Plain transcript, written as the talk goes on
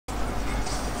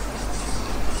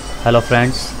Hello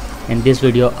friends, in this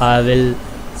video I will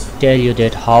tell you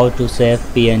that how to save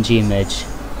PNG image,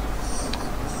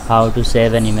 how to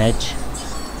save an image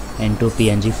into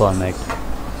PNG format.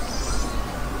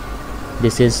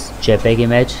 This is JPEG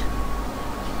image,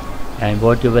 and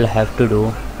what you will have to do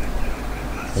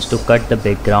is to cut the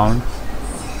background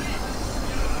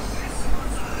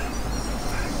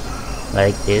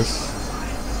like this.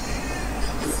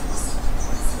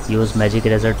 Use magic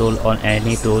eraser tool or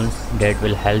any tool that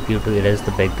will help you to erase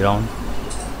the background.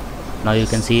 Now you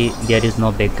can see there is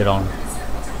no background.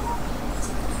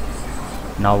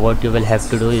 Now what you will have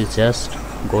to do is just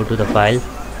go to the file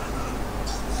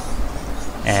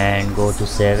and go to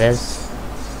save as,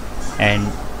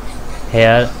 and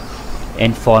here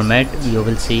in format you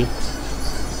will see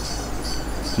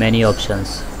many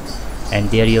options, and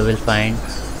there you will find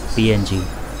PNG.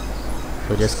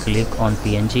 So just click on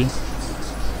PNG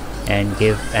and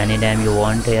give any name you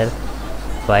want here,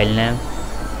 file name,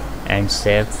 and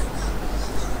save.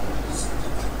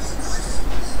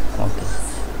 Okay,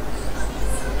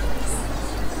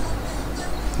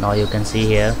 now you can see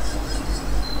here,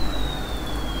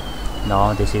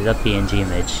 now this is a PNG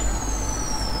image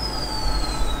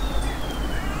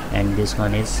and this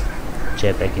one is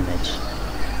JPEG image.